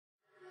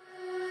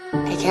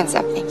I can't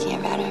stop thinking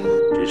about him.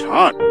 He's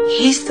hot.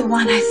 He's the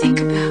one I think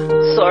about.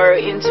 So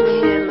into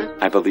him.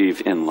 I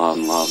believe in love.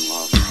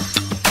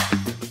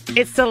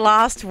 It's the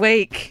last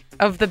week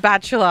of The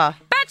Bachelor.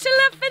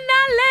 Bachelor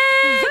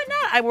finale!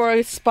 I wore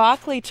a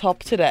sparkly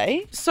top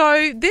today.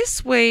 So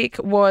this week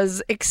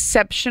was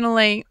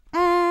exceptionally...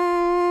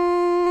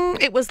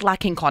 it was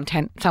lacking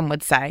content, some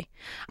would say.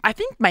 I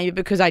think maybe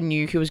because I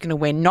knew who was going to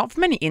win, not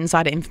from any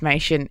insider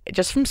information,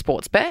 just from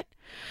Sportsbet.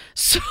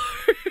 So...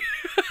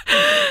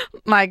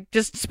 like,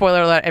 just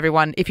spoiler alert,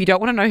 everyone. If you don't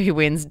want to know who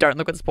wins, don't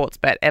look at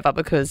Sportsbet ever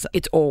because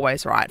it's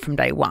always right from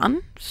day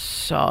one.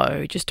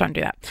 So just don't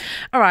do that.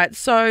 All right.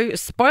 So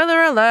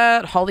spoiler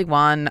alert, Holly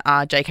won.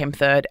 Jay came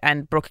third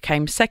and Brooke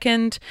came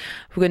second.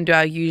 We're going to do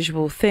our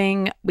usual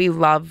thing. We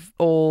love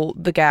all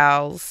the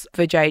gals.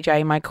 For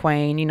JJ, my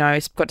queen, you know,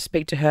 got to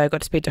speak to her,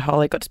 got to speak to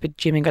Holly, got to speak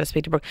to Jimmy, got to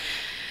speak to Brooke.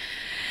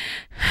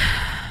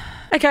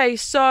 Okay.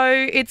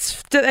 So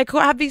they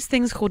have these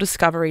things called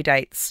discovery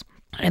dates.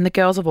 And the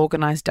girls have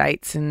organised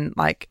dates and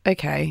like,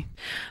 okay.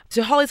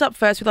 So Holly's up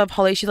first. We love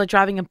Holly. She's like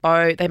driving a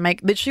boat. They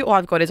make, literally all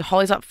I've got is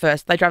Holly's up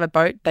first. They drive a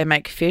boat. They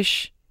make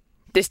fish.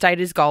 This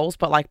date is goals,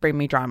 but like bring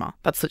me drama.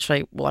 That's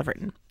literally all I've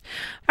written.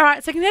 All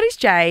right. Second date is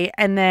Jay.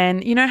 And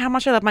then you know how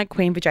much I love my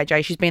queen for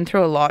JJ. She's been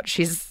through a lot.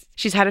 She's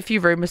had a few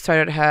rumours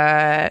thrown at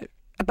her,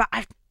 but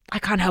I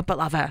can't help but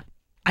love her.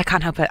 I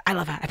can't help it. I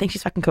love her. I think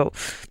she's fucking cool.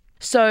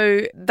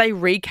 So they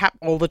recap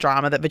all the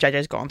drama that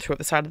Vijay's gone through at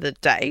the start of the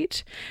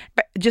date.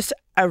 But just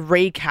a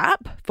recap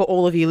for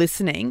all of you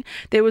listening.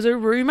 There was a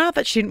rumour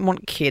that she didn't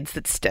want kids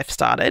that Steph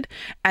started.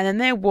 And then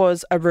there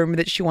was a rumour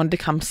that she wanted to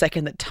come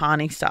second that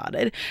Tani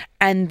started.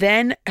 And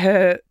then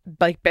her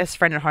like best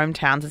friend at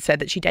Hometowns had said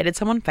that she dated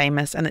someone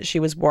famous and that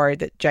she was worried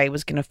that Jay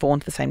was going to fall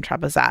into the same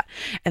trap as that.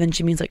 And then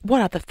Jimmy's like,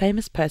 what other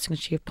famous person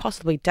could she have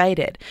possibly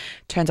dated?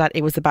 Turns out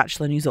it was The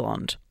Bachelor New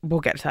Zealand.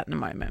 We'll get to that in a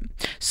moment.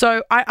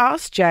 So I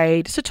asked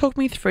Jade to talk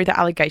me through the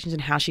allegations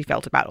and how she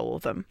felt about all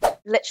of them.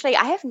 Literally,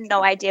 I have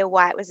no idea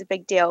why it was a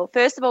big deal.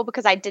 First of all,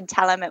 because I did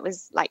tell him it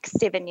was like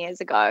 7 years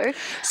ago.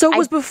 So it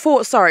was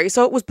before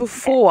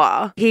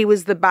he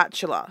was The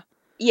Bachelor.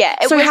 Yeah.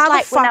 So how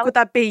the fuck would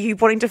that be? You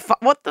wanting to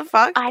what the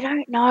fuck? I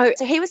don't know.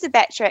 So he was The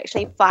Bachelor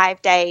actually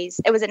 5 days.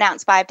 It was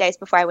announced 5 days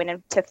before I went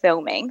into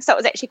filming. So it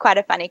was actually quite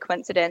a funny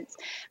coincidence.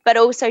 But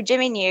also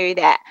Jimmy knew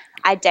that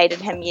I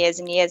dated him years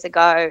and years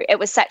ago. It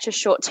was such a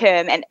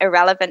short-term and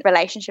irrelevant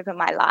relationship in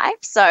my life.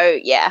 So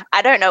yeah,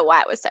 I don't know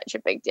why it was such a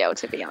big deal,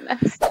 to be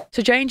honest.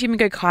 So Jay and Jimmy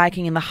go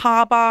kayaking in the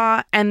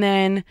harbour and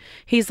then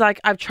he's like,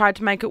 I've tried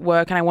to make it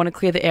work and I want to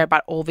clear the air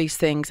about all these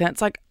things. And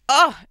it's like,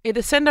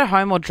 either send her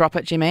home or drop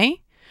it,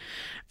 Jimmy.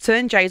 So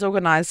then Jay's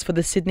organised for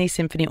the Sydney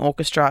Symphony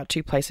Orchestra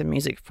to play some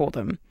music for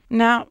them.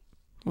 Now,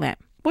 Lam,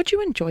 would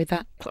you enjoy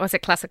that? Was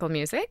it classical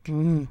music?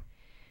 Mm.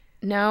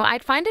 No,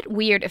 I'd find it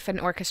weird if an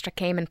orchestra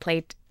came and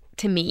played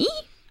to me.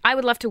 I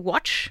would love to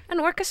watch an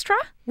orchestra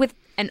with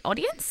an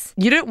audience.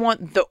 You don't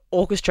want the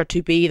orchestra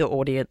to be the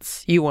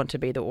audience. You want to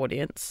be the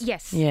audience.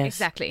 Yes.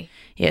 Exactly.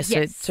 Yes.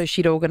 So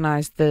she'd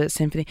organised the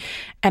symphony.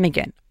 And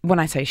again, when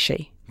I say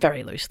she,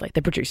 very loosely,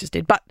 the producers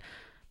did, but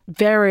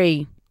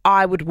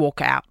I would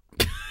walk out.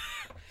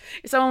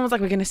 If someone was like,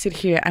 we're going to sit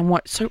here and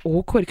watch, so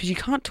awkward because you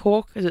can't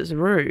talk because it's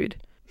rude.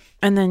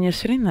 And then you're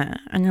sitting there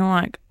and you're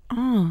like,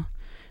 oh,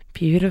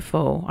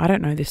 beautiful. I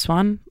don't know this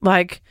one.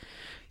 Like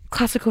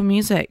classical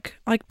music,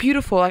 like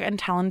beautiful, like and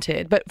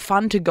talented, but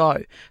fun to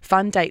go.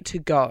 Fun date to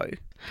go.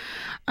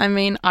 I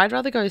mean, I'd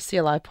rather go see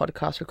a live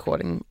podcast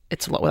recording.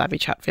 It's a lot with Abby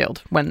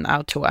Chatfield when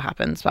our tour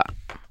happens. But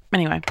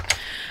anyway,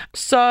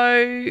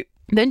 so...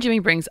 Then Jimmy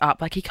brings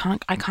up, like,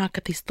 I can't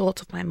get these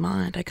thoughts off my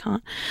mind.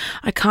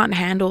 I can't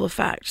handle the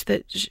fact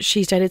that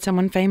she's dated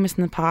someone famous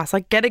in the past.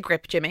 Like, get a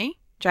grip, Jimmy.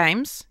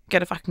 James,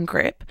 get a fucking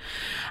grip.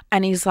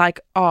 And he's like,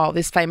 oh,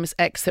 this famous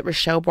ex that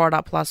Rochelle brought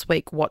up last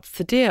week, what's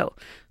the deal?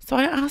 So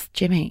I asked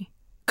Jimmy,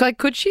 like,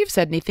 could she have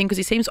said anything? Because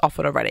he seems off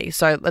it already.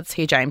 So let's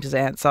hear James's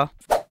answer.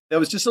 There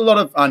was just a lot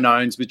of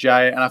unknowns with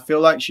Jay, and I feel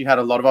like she had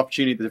a lot of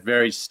opportunity at the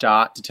very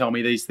start to tell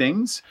me these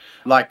things,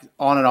 like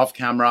on and off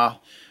camera.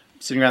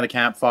 Sitting around the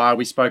campfire,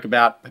 we spoke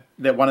about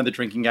that one of the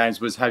drinking games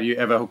was, have you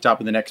ever hooked up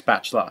with the next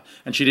bachelor?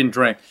 And she didn't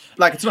drink.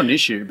 Like, it's not an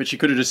issue, but she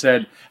could have just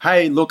said,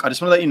 hey, look, I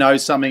just want to let you know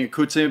something. It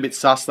could seem a bit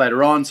sus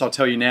later on, so I'll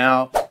tell you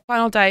now.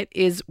 Final date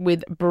is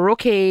with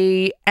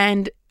Brookie,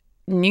 and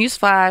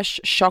newsflash,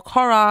 shock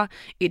horror,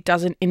 it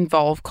doesn't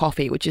involve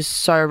coffee, which is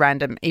so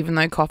random, even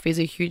though coffee is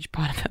a huge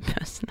part of her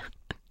personality.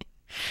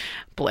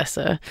 Bless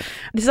her.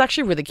 This is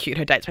actually really cute.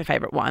 Her date's my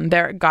favourite one.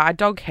 They're at guide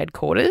dog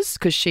headquarters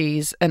because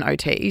she's an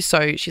OT.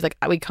 So she's like,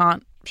 we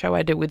can't show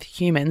I do with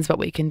humans, but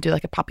we can do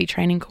like a puppy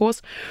training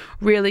course.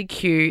 Really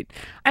cute.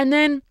 And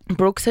then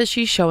Brooke says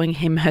she's showing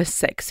him her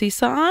sexy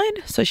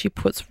side. So she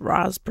puts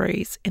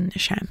raspberries in the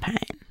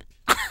champagne.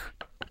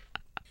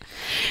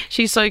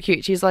 She's so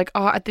cute. She's like,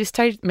 oh, at this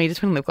stage, me just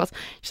putting lip gloss.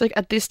 She's like,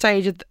 at this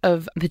stage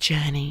of the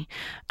journey,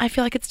 I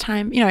feel like it's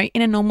time, you know,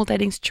 in a normal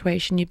dating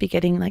situation, you'd be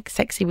getting like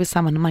sexy with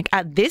someone. I'm like,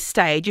 at this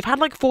stage, you've had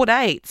like 4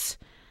 dates.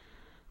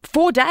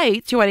 4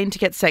 dates, you're waiting to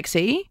get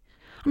sexy?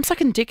 I'm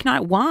sucking dick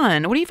night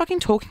 1. What are you fucking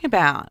talking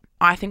about?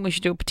 I think we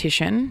should do a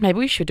petition. Maybe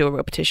we should do a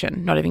real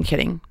petition. Not even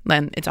kidding.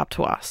 Then it's up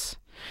to us.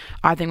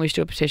 I think we should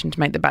do a petition to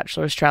make The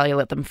Bachelor Australia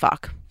let them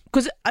fuck.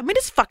 Because I mean,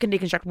 just fucking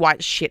deconstruct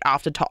white shit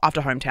after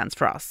hometowns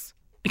for us.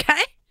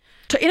 Okay?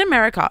 So in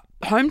America,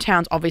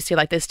 hometowns, obviously,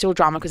 like, there's still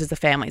drama because there's the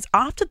families.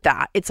 After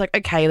that, it's like,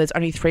 okay, there's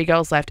only 3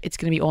 girls left. It's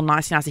going to be all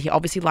nice and nice. He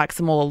obviously likes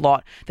them all a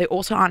lot. They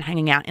also aren't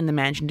hanging out in the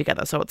mansion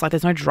together. So it's like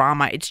there's no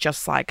drama. It's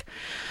just like,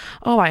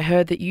 oh, I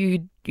heard that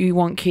you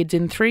want kids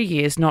in 3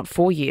 years, not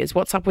 4 years.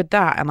 What's up with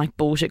that? And like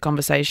bullshit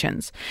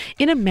conversations.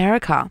 In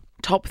America,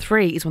 top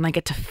 3 is when they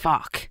get to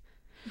fuck.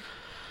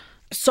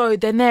 So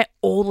then they're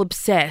all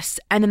obsessed,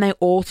 and then they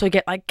also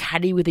get like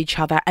catty with each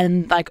other.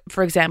 And like,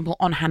 for example,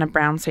 on Hannah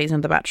Brown's season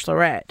of The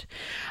Bachelorette,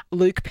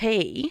 Luke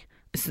P,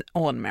 this is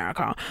all in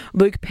America,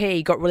 Luke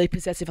P got really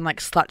possessive and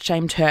like slut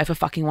shamed her for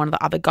fucking one of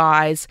the other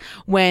guys.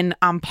 When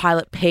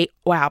Pilot Pete,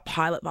 wow,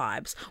 Pilot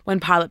vibes. When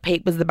Pilot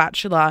Pete was the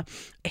Bachelor,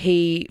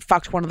 he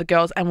fucked one of the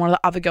girls, and one of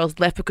the other girls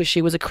left because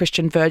she was a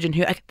Christian virgin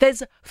who, like,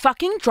 there's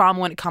fucking drama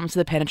when it comes to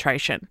the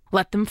penetration.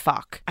 Let them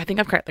fuck. I think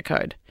I've cracked the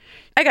code.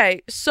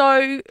 Okay,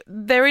 so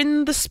they're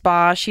in the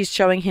spa. She's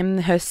showing him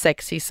her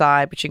sexy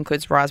side, which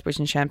includes raspberries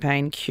and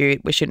champagne.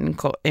 Cute. Wish it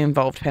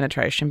involved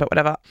penetration, but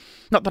whatever.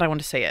 Not that I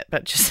want to see it,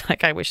 but just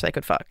like I wish they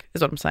could fuck,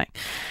 is what I'm saying.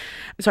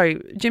 So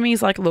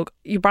Jimmy's like, look,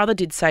 your brother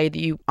did say that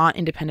you aren't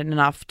independent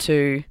enough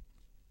to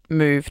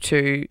move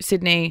to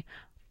Sydney.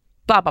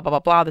 Blah, blah, blah, blah,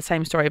 blah. The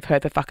same story I've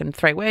heard for fucking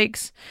 3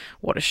 weeks.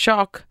 What a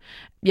shock.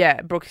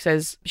 Yeah, Brooke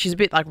says she's a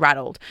bit like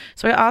rattled.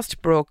 So I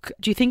asked Brooke,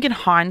 do you think in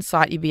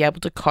hindsight you'd be able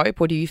to cope,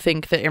 or do you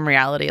think that in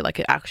reality, like,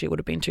 it actually would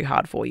have been too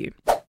hard for you?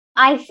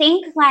 I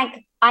think,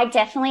 like, I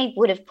definitely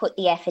would have put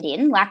the effort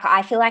in. Like,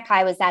 I feel like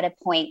I was at a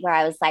point where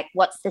I was like,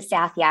 what's the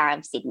South Yarra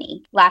of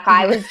Sydney? Like,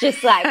 I was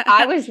just like,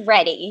 I was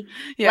ready.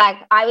 Yeah. Like,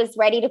 I was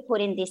ready to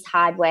put in this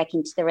hard work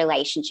into the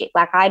relationship.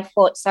 Like, I'd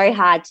fought so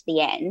hard to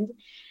the end.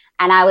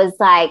 And I was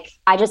like,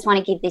 I just want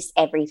to give this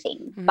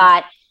everything. Mm-hmm.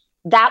 But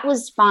that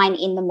was fine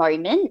in the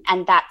moment,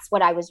 and that's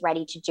what I was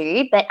ready to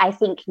do. But I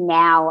think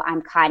now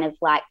I'm kind of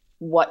like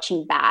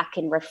watching back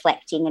and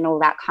reflecting and all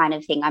that kind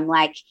of thing. I'm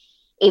like,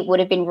 it would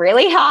have been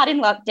really hard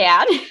in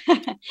lockdown.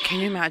 Can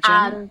you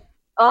imagine?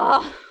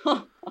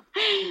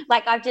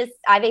 Like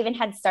I've even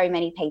had so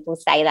many people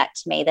say that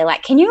to me. They're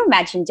like, can you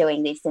imagine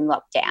doing this in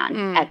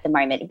lockdown at the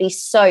moment? It'd be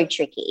so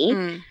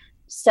tricky.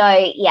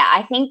 So, yeah,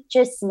 I think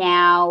just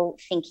now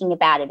thinking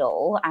about it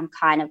all, I'm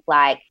kind of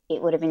like,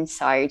 it would have been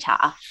so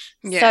tough,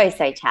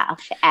 so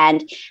tough.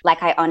 And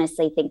like, I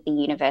honestly think the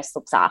universe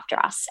looks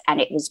after us, and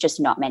it was just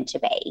not meant to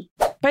be.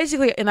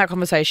 Basically, in that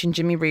conversation,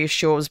 Jimmy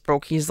reassures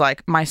Brooke, he's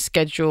like, my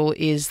schedule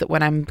is that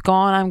when I'm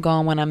gone, I'm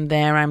gone. When I'm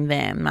there, I'm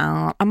there.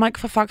 I'm like,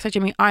 for fuck's sake,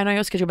 Jimmy, I know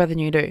your schedule better than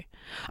you do.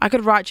 I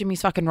could write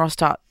Jimmy's fucking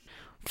roster.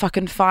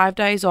 Fucking 5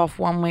 days off,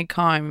 1 week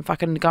home,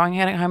 fucking going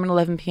out at home at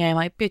 11 p.m.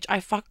 Like, bitch,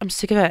 I'm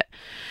sick of it.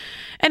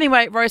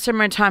 Anyway, Rose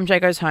ceremony time, Jay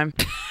goes home.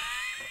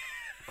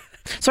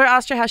 So I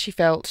asked her how she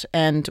felt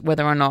and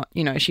whether or not,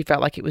 you know, she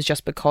felt like it was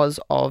just because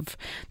of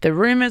the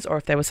rumours or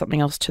if there was something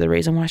else to the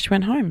reason why she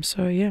went home.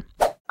 So, yeah.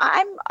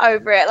 I'm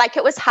over it. Like,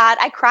 it was hard.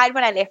 I cried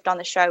when I left on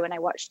the show when I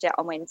watched it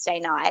on Wednesday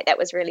night. That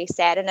was really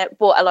sad, and it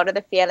brought a lot of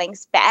the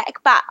feelings back.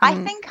 But I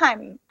think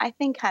I'm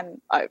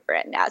over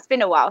it now. It's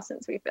been a while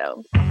since we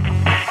filmed.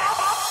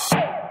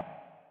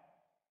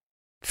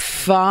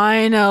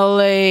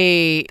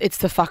 Finally, it's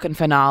the fucking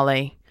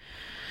finale.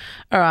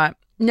 All right.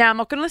 Now, I'm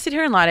not going to sit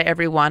here and lie to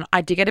everyone.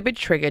 I did get a bit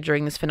triggered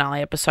during this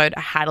finale episode.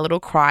 I had a little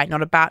cry,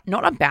 not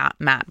about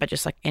Matt, but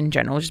just like in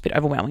general, just a bit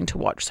overwhelming to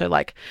watch. So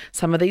like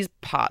some of these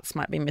parts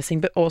might be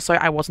missing, but also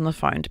I was on the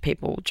phone to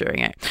people during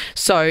it.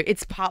 So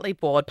it's partly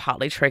bored,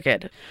 partly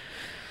triggered.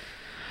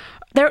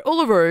 They're at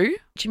Uluru.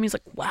 Jimmy's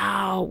like,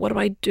 wow, what do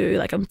I do?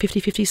 Like, I'm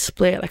 50-50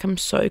 split. Like, I'm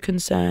so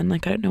concerned.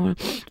 Like, I don't know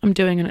what I'm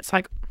doing. And it's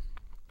like,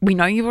 we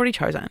know you've already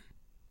chosen.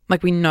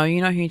 Like, we know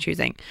you know who you're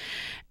choosing.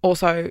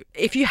 Also,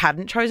 if you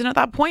hadn't chosen at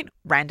that point,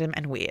 random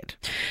and weird.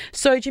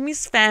 So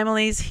Jimmy's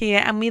family's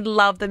here and we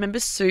love them. Remember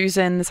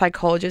Susan, the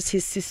psychologist,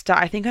 his sister,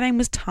 I think her name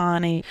was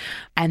Tani,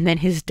 and then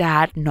his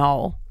dad,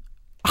 Noel.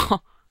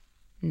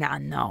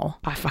 Noel.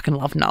 I fucking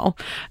love Noel.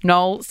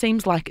 Noel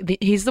seems like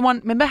he's the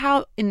one. Remember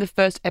how in the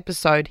first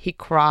episode he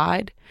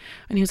cried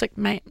and he was like,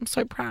 mate, I'm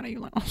so proud of you.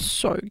 Like, oh,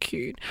 so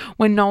cute.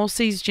 When Noel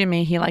sees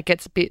Jimmy, he like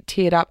gets a bit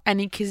teared up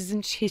and he kisses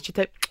and he's just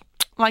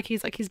like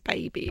he's like his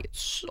baby.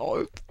 It's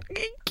so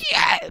fucking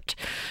cute.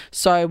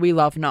 So we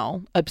love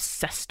Noel.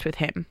 Obsessed with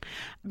him.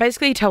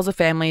 Basically, he tells the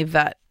family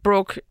that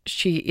Brooke,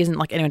 she isn't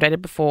like anyone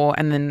dated before,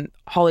 and then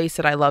Holly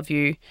said, I love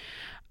you.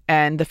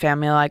 And the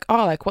family are like,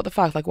 oh, like, what the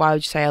fuck? Like, why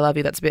would you say I love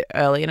you? That's a bit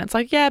early. And it's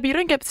like, yeah, but you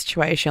don't get the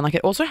situation. Like,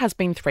 it also has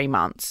been 3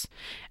 months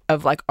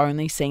of, like,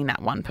 only seeing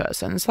that one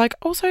person. So, like,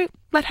 also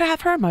let her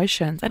have her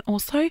emotions and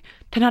also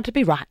turn out to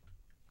be right.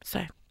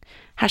 So,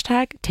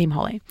 hashtag Team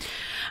Holly.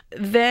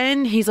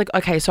 Then he's like,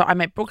 okay, so I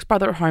met Brooke's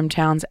brother at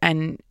Hometowns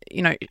and,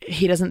 you know,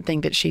 he doesn't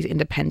think that she's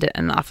independent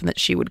enough and that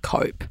she would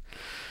cope.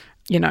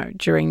 you know,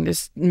 during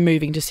this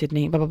moving to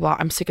Sydney, blah, blah, blah.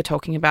 I'm sick of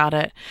talking about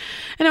it.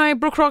 Anyway,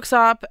 Brooke rocks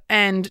up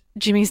and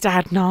Jimmy's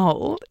dad,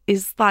 Noel,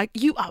 is like,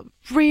 you are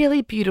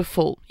really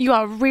beautiful. You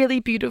are really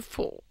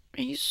beautiful.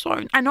 He's so,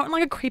 and not in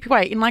like a creepy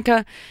way, in like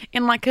a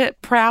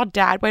proud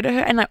dad way to her,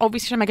 and like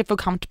obviously trying to make her feel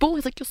comfortable.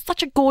 He's like, you're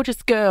such a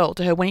gorgeous girl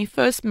to her when he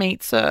first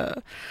meets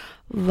her.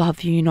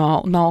 Love you,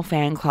 Noel. Noel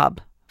fan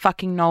club.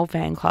 Fucking Noel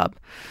fan club.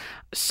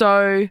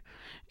 So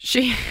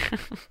she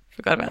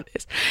forgot about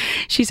this.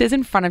 She says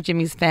in front of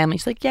Jimmy's family,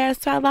 she's like, yeah,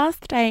 so our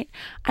last date,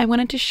 I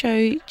wanted to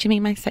show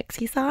Jimmy my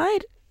sexy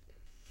side.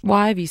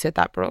 Why have you said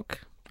that, Brooke?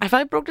 I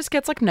feel like Brooke just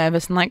gets like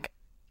nervous, and like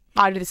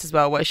I do this as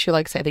well, where she'll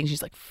like say things,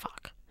 she's like,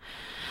 fuck.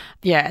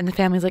 Yeah, and the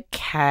family's like,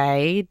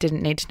 okay,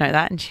 didn't need to know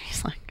that. And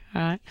she's like,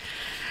 all right.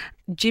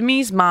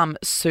 Jimmy's mum,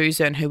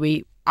 Susan,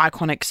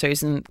 iconic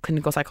Susan,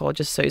 clinical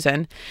psychologist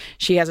Susan,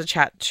 she has a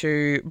chat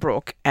to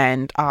Brooke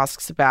and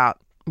asks about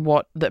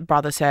what the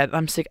brother said.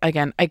 I'm sick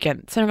again,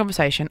 same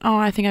conversation. Oh,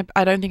 I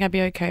don't think I'd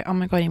be okay. Oh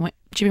my God,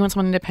 Jimmy wants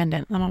someone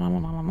independent.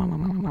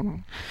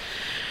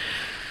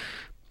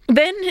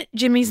 Then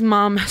Jimmy's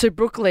mum, so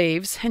Brooke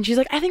leaves and she's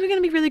like, I think we're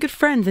going to be really good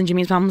friends. And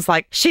Jimmy's mum's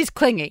like, she's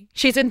clingy.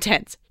 She's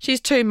intense. She's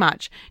too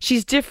much.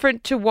 She's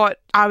different to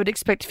what I would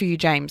expect for you,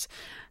 James.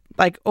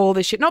 Like all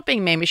this shit, not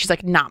being mean, but she's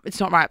like, nah, it's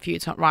not right for you.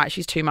 It's not right.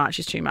 She's too much.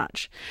 She's too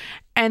much.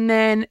 And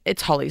then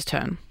it's Holly's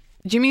turn.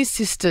 Jimmy's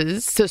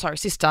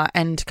sister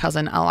and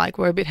cousin are like,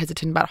 we're a bit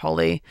hesitant about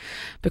Holly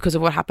because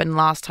of what happened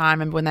last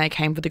time. And when they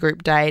came for the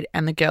group date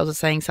and the girls are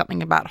saying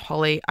something about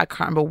Holly, I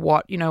can't remember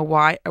what, you know,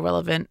 why,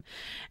 irrelevant.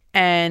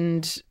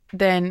 And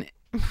then,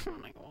 oh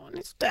my God,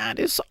 his dad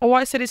is, all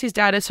I said is his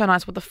dad is so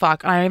nice, what the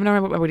fuck? I don't even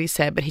remember what he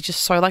said, but he's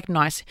just so like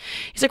nice.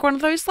 He's like one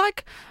of those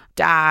like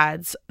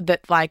dads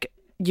that like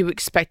you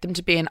expect them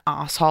to be an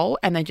asshole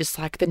and they're just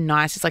like the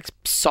nicest, like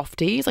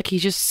softies. Like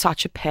he's just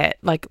such a pet,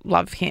 like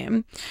love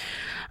him.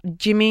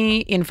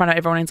 Jimmy in front of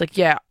everyone is like,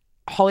 yeah,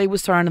 Holly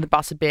was thrown under the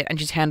bus a bit and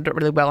she's handled it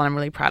really well and I'm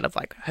really proud of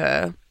like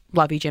her.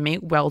 Love you, Jimmy.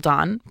 Well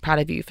done. Proud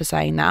of you for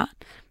saying that.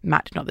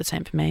 Matt did not the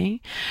same for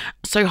me.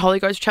 So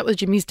Holly goes to chat with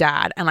Jimmy's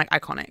dad and like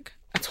iconic.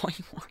 That's all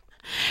you want.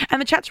 And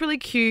the chat's really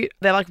cute.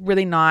 They're like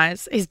really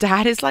nice. His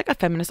dad is like a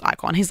feminist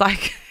icon. He's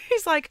like,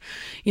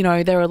 you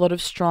know, there are a lot of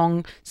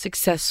strong,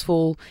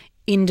 successful,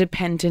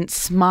 independent,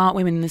 smart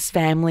women in this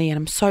family and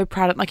I'm so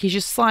proud of, like, he's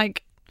just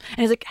like, and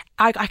he's like,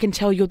 I can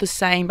tell you're the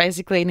same,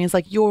 basically. And he's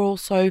like, you're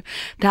also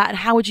that.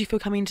 How would you feel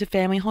coming into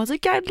family? And I was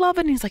like, yeah, I'd love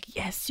it. And he's like,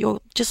 yes,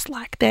 you're just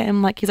like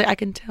them. Like, he's like, I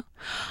can tell.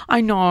 I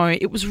know.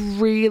 It was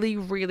really,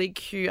 really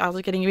cute. I was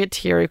like getting a bit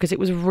teary because it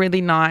was really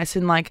nice.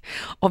 And like,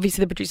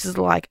 obviously the producers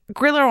are like,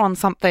 grill her on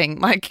something.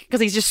 Like, because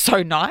he's just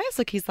so nice.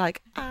 Like, he's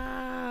like,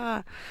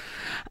 ah.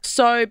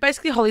 So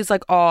basically Holly's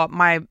like, oh,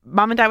 my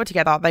mum and dad were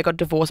together. They got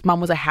divorced. Mum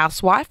was a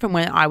housewife from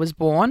when I was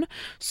born.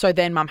 So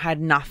then mum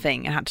had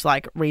nothing and had to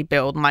like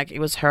rebuild. And like it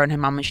was her and her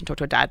mum and she talked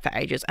to her dad for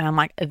ages. And I'm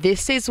like,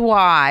 this is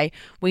why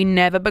we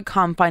never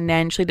become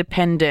financially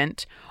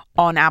dependent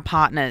on our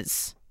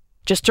partners.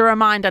 Just a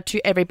reminder to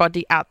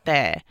everybody out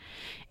there.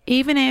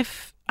 Even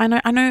if, I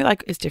know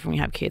like it's different when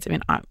you have kids.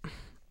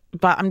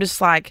 But I'm just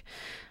like,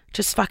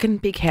 just fucking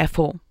be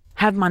careful.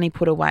 Have money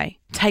put away.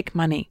 Take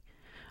money.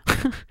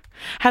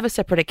 Have a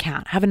separate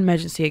account. Have an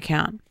emergency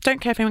account. Don't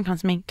care if anyone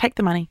comes to me. Take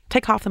the money.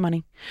 Take half the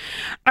money.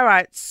 All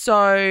right.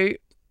 So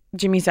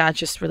Jimmy's dad's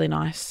just really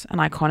nice and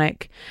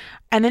iconic.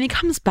 And then he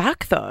comes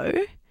back though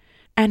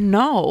and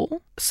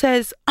Noel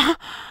says, I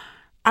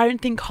don't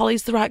think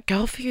Holly's the right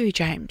girl for you,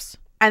 James.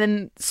 And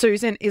then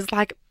Susan is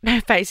like, her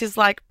face is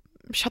like,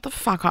 shut the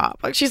fuck up.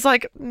 Like she's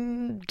like,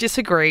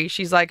 disagree.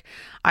 She's like,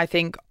 I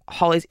think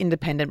Holly's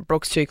independent.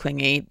 Brooke's too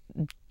clingy.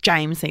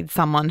 James needs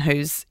someone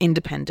who's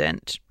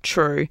independent.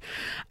 True.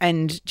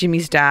 And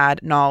Jimmy's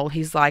dad, Noel,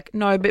 he's like,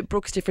 no, but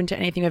Brooke's different to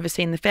anything I've ever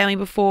seen in the family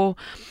before.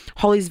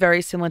 Holly's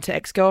very similar to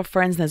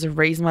ex-girlfriends and there's a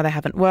reason why they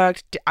haven't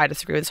worked. I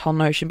disagree with this whole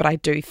notion, but I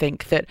do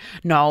think that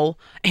Noel,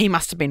 he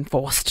must have been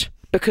forced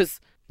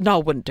because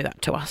Noel wouldn't do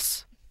that to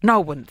us.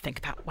 Noel wouldn't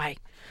think that way.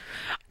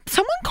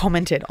 Someone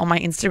commented on my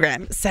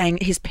Instagram saying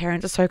his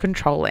parents are so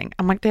controlling.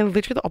 I'm like, they're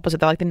literally the opposite.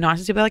 They're like the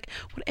nicest people. They're like,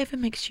 whatever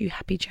makes you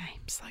happy,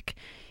 James. Like,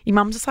 your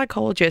mum's a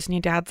psychologist and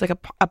your dad's like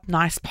a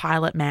nice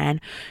pilot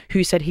man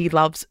who said he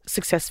loves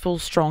successful,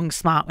 strong,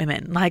 smart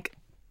women. Like,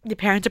 your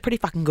parents are pretty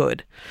fucking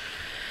good.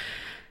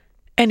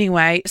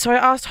 Anyway, so I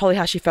asked Holly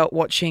how she felt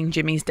watching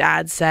Jimmy's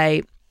dad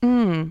say,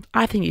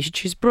 I think you should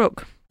choose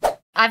Brooke.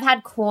 I've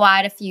had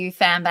quite a few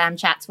fan bam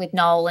chats with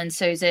Noel and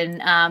Susan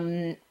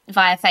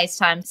via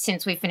FaceTime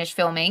since we finished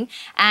filming.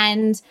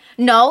 And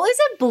Noel is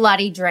a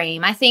bloody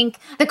dream. I think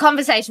the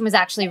conversation was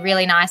actually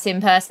really nice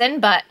in person,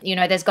 but, you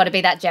know, there's got to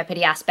be that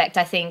jeopardy aspect,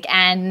 I think.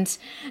 And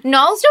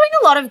Noel's doing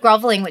a lot of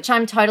groveling, which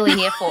I'm totally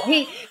here for.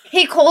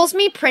 He calls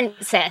me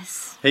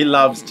princess. He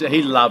loves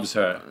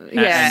her.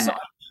 Yeah.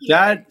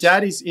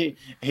 Dad is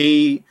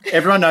he.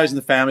 Everyone knows in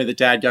the family that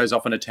Dad goes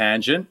off on a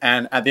tangent,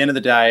 and at the end of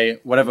the day,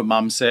 whatever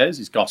Mum says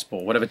is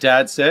gospel. Whatever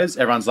Dad says,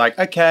 everyone's like,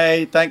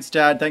 okay, thanks,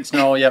 Dad, thanks,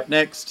 Noel. Yep,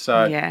 next.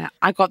 So yeah,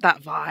 I got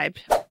that vibe.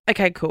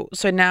 Okay, cool.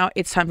 So now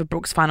it's time for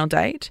Brooke's final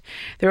date.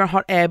 They're on a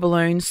hot air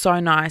balloon, so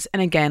nice.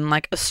 And again,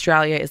 like,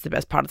 Australia is the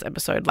best part of this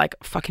episode. Like,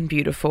 fucking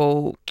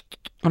beautiful.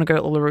 I want to go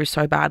to Uluru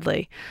so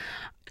badly.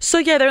 So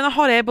yeah, they're in the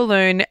hot air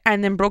balloon,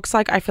 and then Brooke's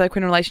like, I feel like we're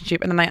in a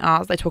relationship. And then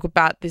they talk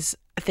about this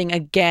thing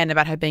again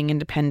about her being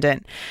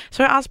independent.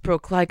 So I asked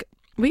Brooke, like,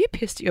 were you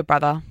pissed at your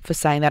brother for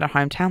saying that at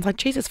hometown? Like,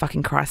 Jesus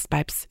fucking Christ,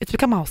 babes. It's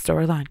become a whole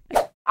storyline.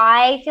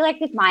 I feel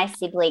like with my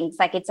siblings,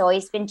 like, it's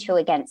always been 2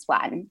 against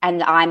 1.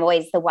 And I'm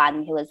always the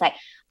one who was like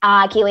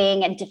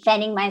arguing and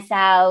defending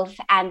myself.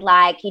 And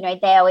like, you know,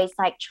 they're always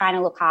like trying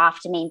to look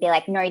after me and be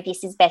like, no,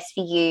 this is best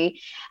for you.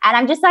 And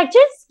I'm just like,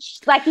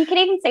 just like, you could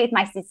even say with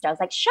my sister, I was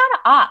like, shut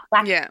up.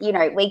 Like, you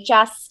know, we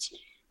just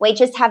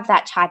have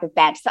that type of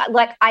band. So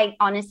like, I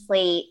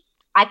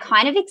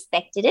kind of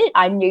expected it.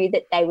 I knew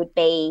that they would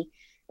be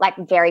like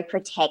very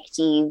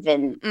protective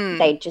and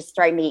they'd just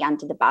throw me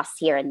under the bus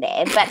here and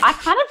there. But I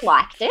kind of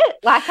liked it.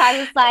 Like, I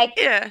was like,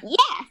 yes.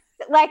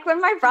 Like, when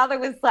my brother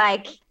was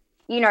like,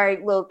 you know,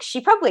 look,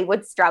 she probably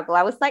would struggle,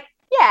 I was like,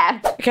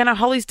 yeah. Okay, now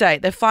Holly's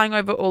date. They're flying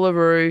over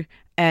Uluru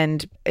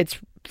and it's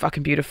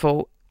fucking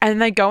beautiful.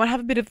 And they go and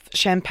have a bit of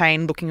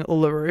champagne looking at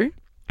Uluru.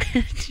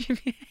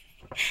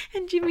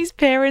 And Jimmy's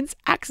parents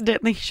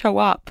accidentally show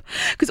up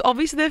because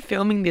obviously they're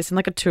filming this in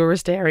like a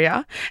tourist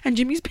area, and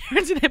Jimmy's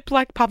parents in their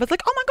black pub is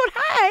like, oh my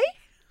God, hey.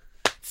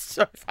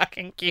 So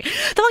fucking cute.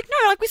 They're like,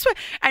 no, like, we swear.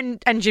 And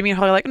Jimmy and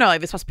Holly are like, no,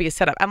 this must be a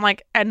setup. And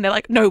they're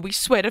like, no, we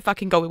swear to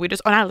fucking God, we're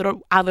just on our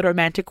little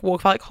romantic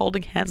walk, like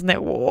holding hands in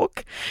their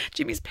walk.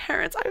 Jimmy's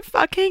parents, I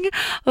fucking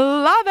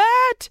love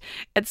it.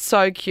 It's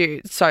so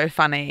cute, so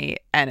funny,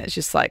 and it's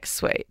just like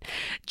sweet.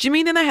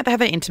 Jimmy, then they have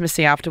their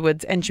intimacy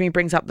afterwards, and Jimmy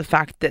brings up the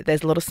fact that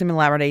there's a lot of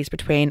similarities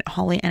between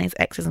Holly and his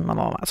exes and blah,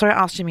 blah, blah. So I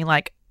asked Jimmy,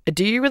 like,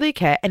 do you really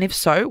care? And if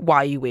so, why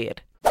are you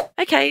weird?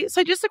 Okay,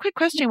 so just a quick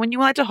question. When you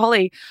were like to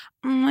Holly,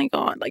 oh my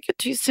God, like, you're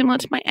too similar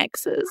to my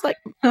exes. Like,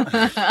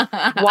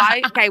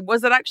 why? Okay,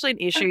 was it actually an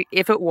issue?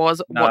 If it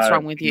was, what's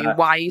wrong with you?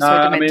 Why are you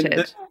so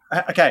demented?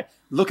 Okay,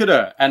 look at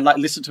her and like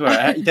listen to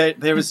her.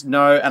 There was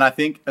no, and I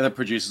think the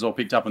producers all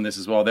picked up on this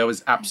as well. There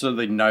was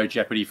absolutely no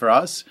jeopardy for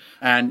us,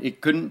 and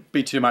it couldn't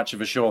be too much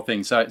of a sure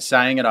thing. So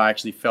saying it, I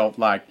actually felt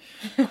like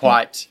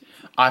quite.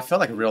 I felt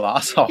like a real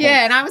asshole.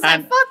 Yeah, and I was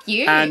like, fuck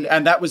you.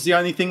 And that was the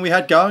only thing we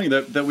had going,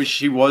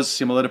 she was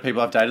similar to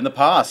people I've dated in the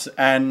past.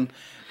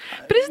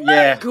 But isn't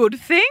that a good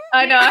thing?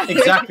 I know.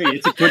 Exactly.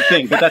 It's a good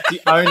thing. But that's the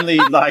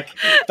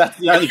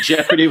only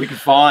jeopardy we can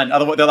find.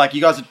 Otherwise, they're like,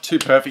 you guys are too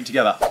perfect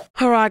together.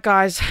 All right,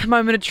 guys,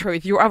 moment of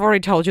truth. I've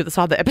already told you at the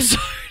start of the episode.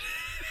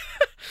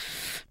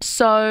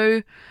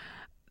 So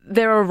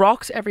there are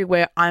rocks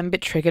everywhere. I'm a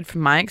bit triggered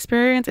from my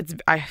experience.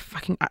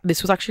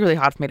 This was actually really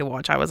hard for me to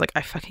watch. I was like,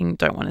 I fucking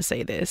don't want to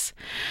see this.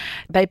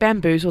 They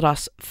bamboozled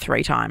us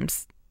 3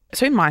 times.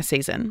 So in my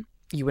season,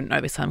 you wouldn't know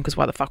this time because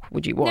why the fuck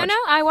would you watch? No,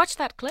 I watched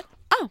that clip.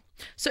 Oh,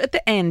 so at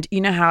the end, you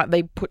know how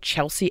they put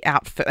Chelsea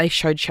out? They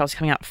showed Chelsea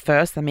coming out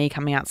first and me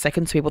coming out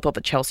second. So people thought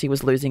that Chelsea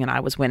was losing and I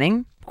was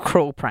winning.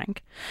 Cruel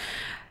prank.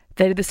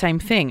 They did the same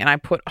thing. And I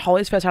put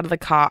Holly's first out of the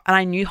car and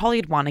I knew Holly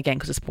had won again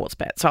because of sports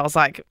bet. So I was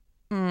like,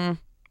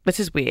 this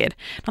is weird.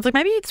 And I was like,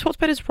 maybe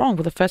Sportsbet is wrong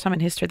for the first time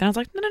in history. Then I was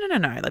like,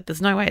 no. Like, there's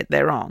no way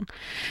they're wrong.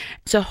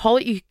 So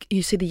Holly,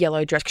 you see the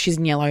yellow dress, because she's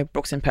in yellow,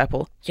 Brooke's in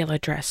purple. Yellow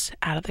dress,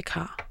 out of the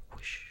car.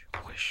 Whoosh,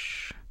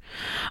 whoosh.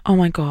 Oh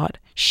my God.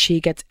 She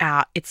gets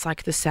out. It's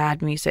like the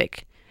sad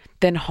music.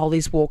 Then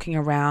Holly's walking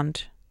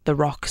around the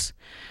rocks.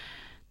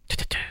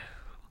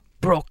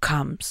 Brooke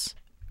comes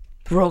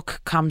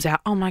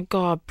out. Oh my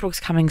God, Brooke's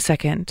coming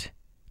second.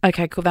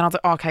 Okay, cool. Then I was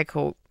like, okay,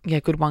 cool. Yeah,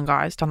 good one,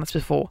 guys. Done this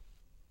before.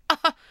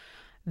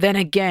 Then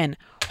again,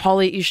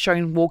 Holly is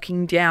shown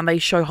walking down. They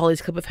show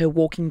Holly's clip of her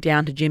walking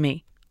down to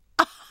Jimmy.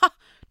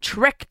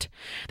 Tricked.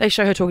 They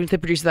show her talking to the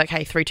producer like,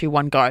 hey, 3, 2,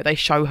 1, go. They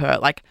show her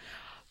like,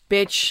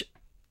 bitch.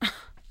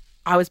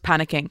 I was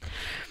panicking.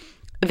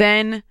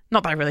 Then,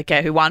 not that I really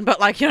care who won, but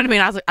like, you know what I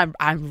mean? I was like,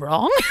 I'm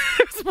wrong.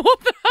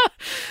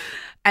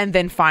 And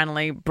then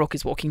finally, Brooke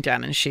is walking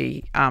down and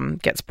she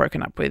gets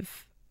broken up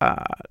with.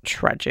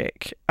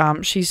 Tragic.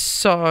 She's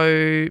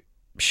so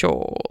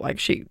sure, like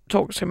she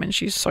talks to him and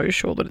she's so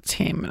sure that it's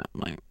him, and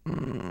I'm like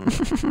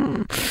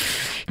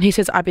and he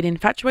says, I've been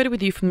infatuated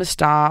with you from the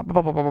start,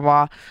 blah, blah, blah, blah,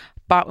 blah.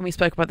 But when we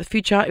spoke about the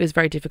future, it was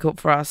very difficult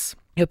for us.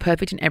 You're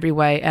perfect in every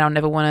way and I'll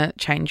never want to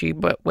change you,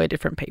 but we're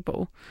different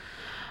people.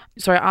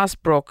 So I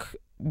asked Brooke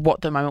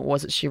what the moment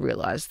was that she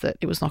realised that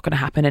it was not going to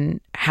happen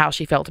and how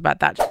she felt about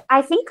that.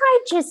 I think I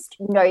just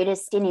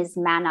noticed in his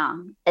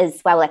manner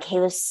as well, like he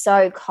was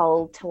so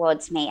cold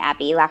towards me,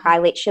 Abby. Like I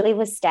literally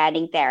was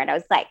standing there and I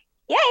was like,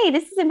 yay,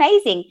 this is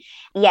amazing.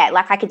 Yeah,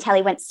 like I could tell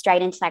he went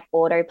straight into like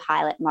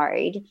autopilot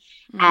mode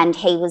and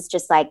he was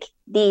just like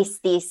this,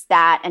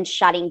 that, and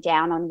shutting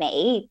down on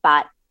me,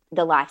 but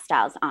the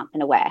lifestyles aren't going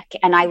to work.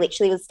 And I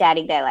literally was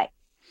standing there like,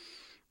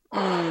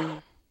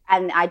 and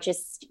I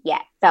just,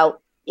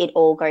 felt it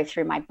all go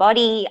through my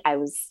body.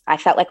 I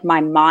felt like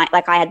my mind,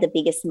 like I had the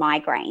biggest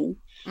migraine,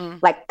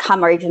 like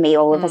come over me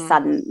all of a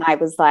sudden. I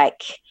was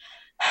like,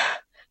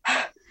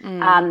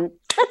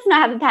 let's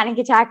not have a panic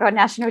attack on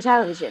national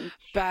television.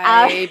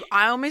 Babe,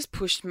 I almost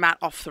pushed Matt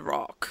off the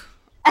rock.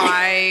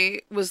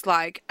 I was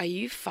like, are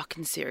you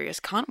fucking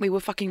serious? We were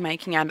fucking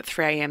making out at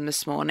 3 a.m.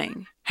 this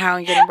morning. How are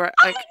you getting,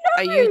 like,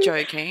 are you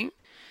joking?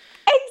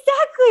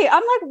 Exactly.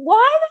 I'm like,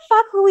 why the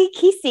fuck were we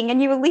kissing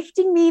and you were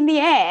lifting me in the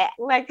air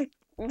like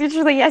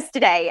literally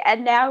yesterday,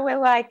 and now we're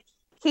like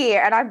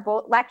here, and I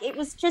bought, like, it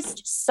was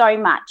just so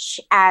much,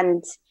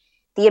 and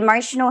the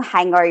emotional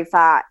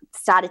hangover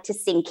started to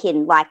sink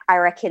in, like, I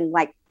reckon,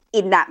 like,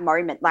 in that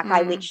moment, like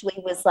I literally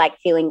was like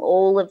feeling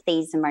all of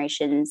these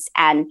emotions,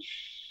 and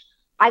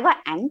I got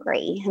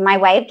angry. And my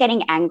way of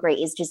getting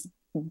angry is just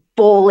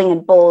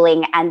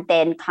bawling and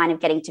then kind of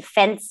getting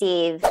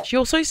defensive. She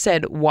also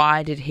said,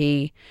 why did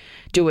he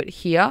do it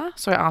here?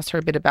 So I asked her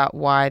a bit about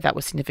why that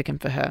was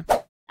significant for her.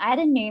 I had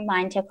a new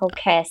minder called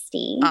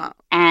Kirsty.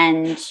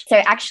 And so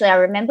actually I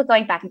remember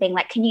going back and being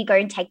like, can you go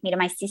and take me to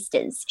my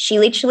sister's? She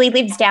literally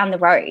lives down the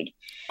road.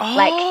 Oh,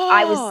 like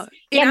I was,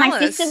 my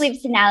sister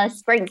lives in Alice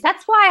Springs.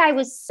 That's why I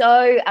was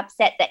so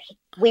upset that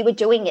we were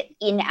doing it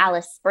in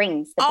Alice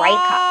Springs, the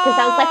breakup. Because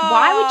I was like,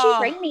 why would you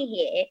bring me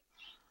here?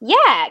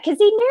 Yeah, because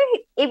he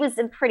knew it was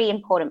a pretty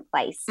important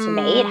place to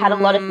me. It had a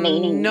lot of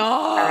meaning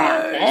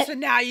around it. So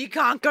now you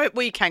can't go.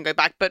 Well, you can go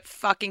back, but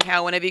fucking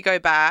hell, whenever you go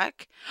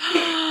back.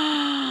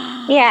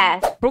 Yeah.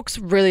 Brooke's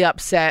really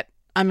upset.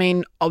 I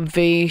mean,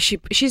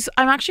 she's.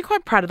 I'm actually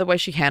quite proud of the way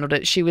she handled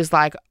it. She was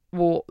like,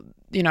 well,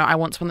 you know, I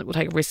want someone that will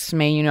take risks for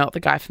me. You're not the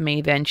guy for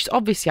me. Then she's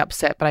obviously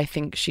upset, but I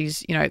think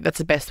she's, you know, that's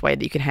the best way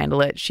that you can handle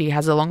it. She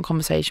has a long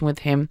conversation with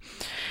him.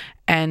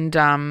 And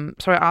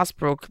so I asked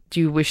Brooke, do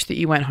you wish that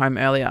you went home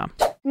earlier?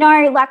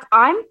 No, like,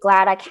 I'm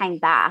glad I came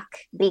back,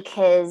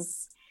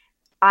 because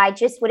I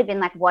just would have been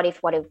like, what if?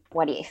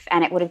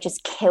 And it would have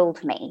just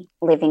killed me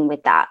living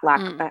with that.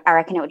 Like, I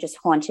reckon it would just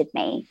haunted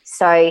me.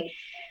 So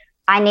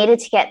I needed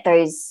to get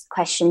those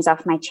questions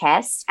off my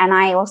chest. And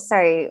I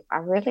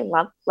really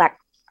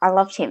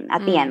loved him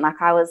at the end.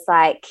 Like, I was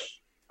like,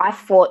 I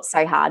fought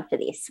so hard for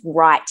this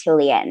right till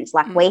the end.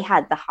 Like, we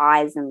had the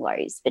highs and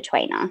lows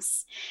between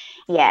us.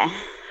 Yeah,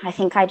 I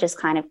think I just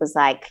kind of was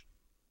like,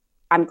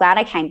 I'm glad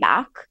I came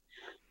back,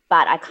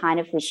 but I kind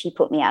of wish he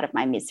put me out of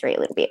my misery a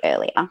little bit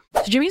earlier.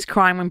 So Jimmy's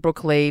crying when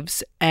Brooke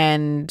leaves,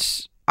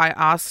 and I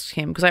asked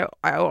him, because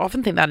I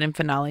often think that in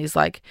finales,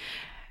 like,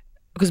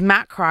 because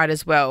Matt cried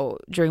as well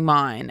during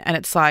mine, and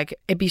it's like,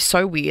 it'd be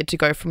so weird to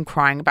go from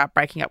crying about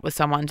breaking up with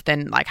someone to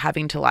then like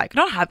having to like,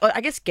 not have, I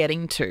guess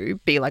getting to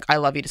be like, I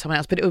love you to someone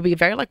else, but it would be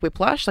very like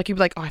whiplash. Like, you'd be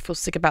like, oh, I feel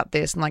sick about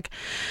this. And like,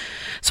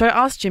 so I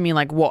asked Jimmy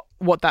like what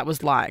that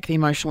was like, the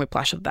emotional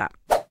whiplash of that.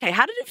 Okay,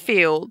 how did it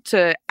feel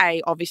to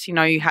obviously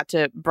know you had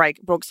to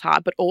break Brooke's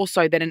heart, but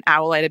also then an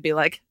hour later be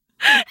like,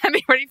 I'm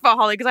ready for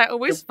Holly? Because I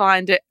always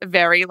find it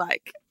very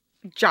like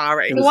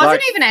jarring. It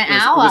wasn't even an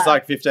hour. It was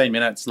like 15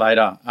 minutes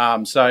later.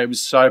 So it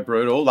was so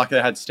brutal. Like,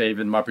 I had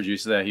Steven, my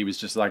producer there. He was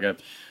just like a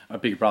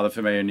big brother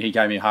for me, and he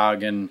gave me a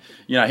hug, and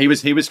you know, he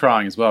was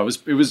crying as well.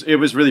 It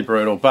was really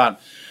brutal. But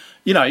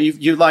you know,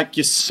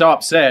 you're so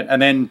upset, and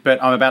then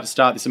but I'm about to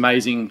start this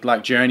amazing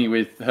like journey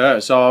with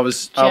her. So I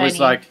was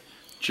like,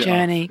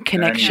 journey,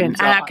 connection,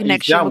 and our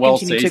connection will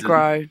continue to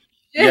grow.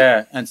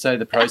 Yeah, and so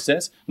the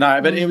process. No,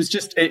 but it was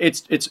just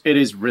it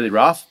is really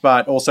rough,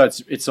 but also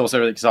it's also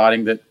really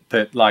exciting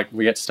that like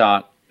we get to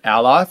start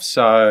our life.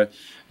 So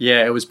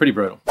yeah, it was pretty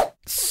brutal.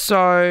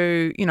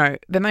 So, you know,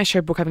 then they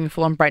show Brooke having a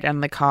full-on breakdown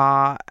in the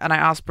car, and I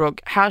asked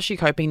Brooke, how's she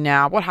coping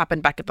now? What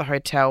happened back at the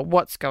hotel?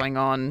 What's going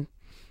on?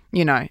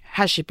 You know,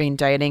 has she been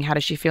dating? How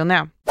does she feel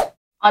now?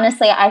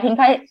 Honestly, I think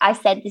I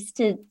said this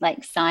to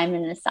like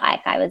Simon the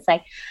psych. I was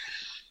like,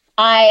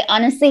 I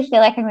honestly feel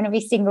like I'm going to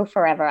be single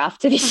forever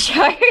after this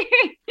show.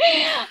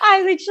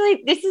 I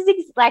literally, this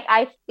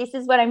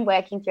is what I'm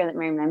working through at the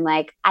moment. I'm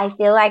like, I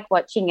feel like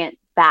watching it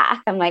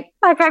back, I'm like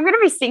I'm going to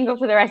be single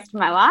for the rest of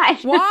my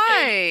life.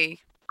 Why?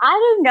 I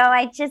don't know.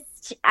 I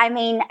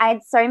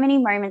had so many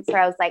moments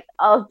where I was like,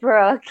 oh,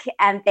 Brooke.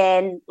 And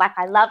then like,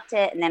 I loved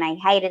it. And then I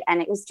hated it.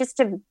 And it was just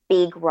a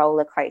big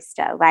roller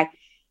coaster. Like,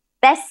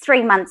 best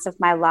 3 months of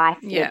my life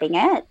living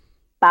it.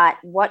 But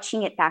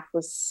watching it back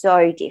was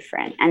so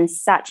different and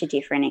such a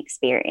different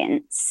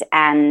experience.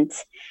 And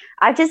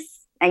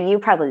and you're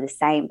probably the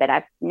same, but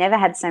I've never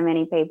had so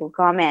many people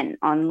comment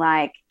on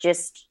like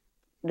just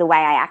the way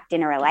I act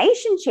in a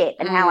relationship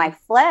and how I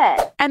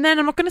flirt. And then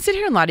I'm not going to sit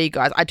here and lie to you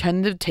guys. I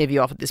turned the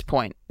TV off at this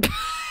point.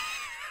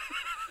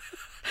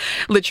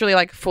 Literally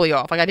like fully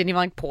off. Like, I didn't even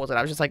like pause it.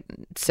 I was just like,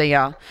 see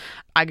ya.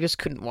 I just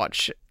couldn't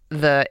watch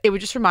it would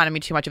just reminded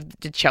me too much of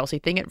the Chelsea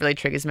thing. It really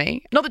triggers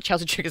me. Not that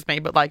Chelsea triggers me,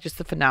 but like just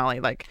the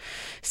finale, like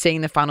seeing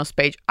the final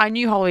speech. I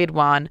knew Holly had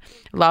won,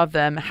 love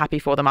them, happy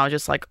for them. I was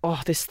just like,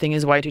 oh, this thing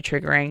is way too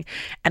triggering.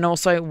 And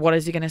also, what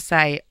is he going to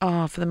say?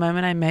 Oh, for the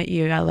moment I met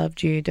you, I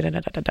loved you, da da da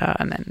da da.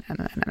 And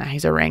then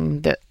he's a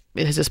ring that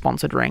Here's a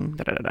sponsored ring.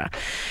 Da, da, da, da.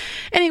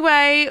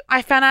 Anyway,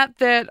 I found out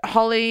that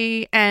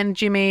Holly and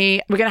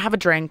Jimmy, we're going to have a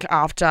drink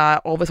after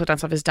all this done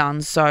stuff is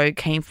done. So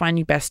keen for my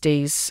new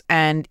besties.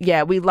 And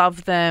yeah, we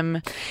love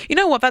them. You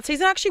know what? That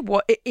season actually,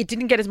 it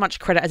didn't get as much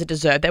credit as it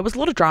deserved. There was a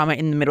lot of drama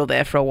in the middle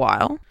there for a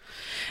while.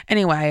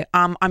 Anyway,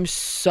 I'm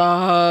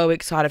so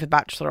excited for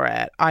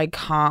Bachelorette. I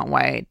can't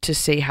wait to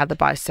see how the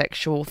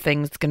bisexual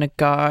thing's going to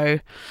go.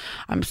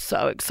 I'm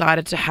so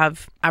excited to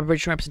have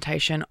Aboriginal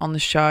representation on the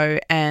show,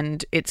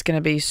 and it's going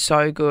to be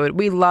so good.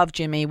 We love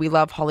Jimmy. We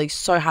love Holly.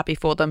 So happy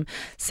for them.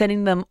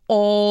 Sending them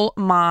all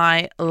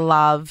my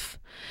love.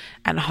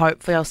 And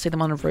hopefully I'll see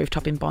them on a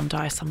rooftop in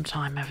Bondi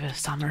sometime over the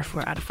summer if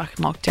we're out of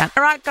fucking lockdown.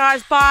 All right,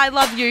 guys. Bye.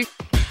 Love you.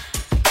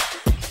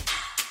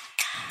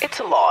 It's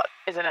a lot,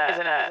 isn't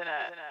it?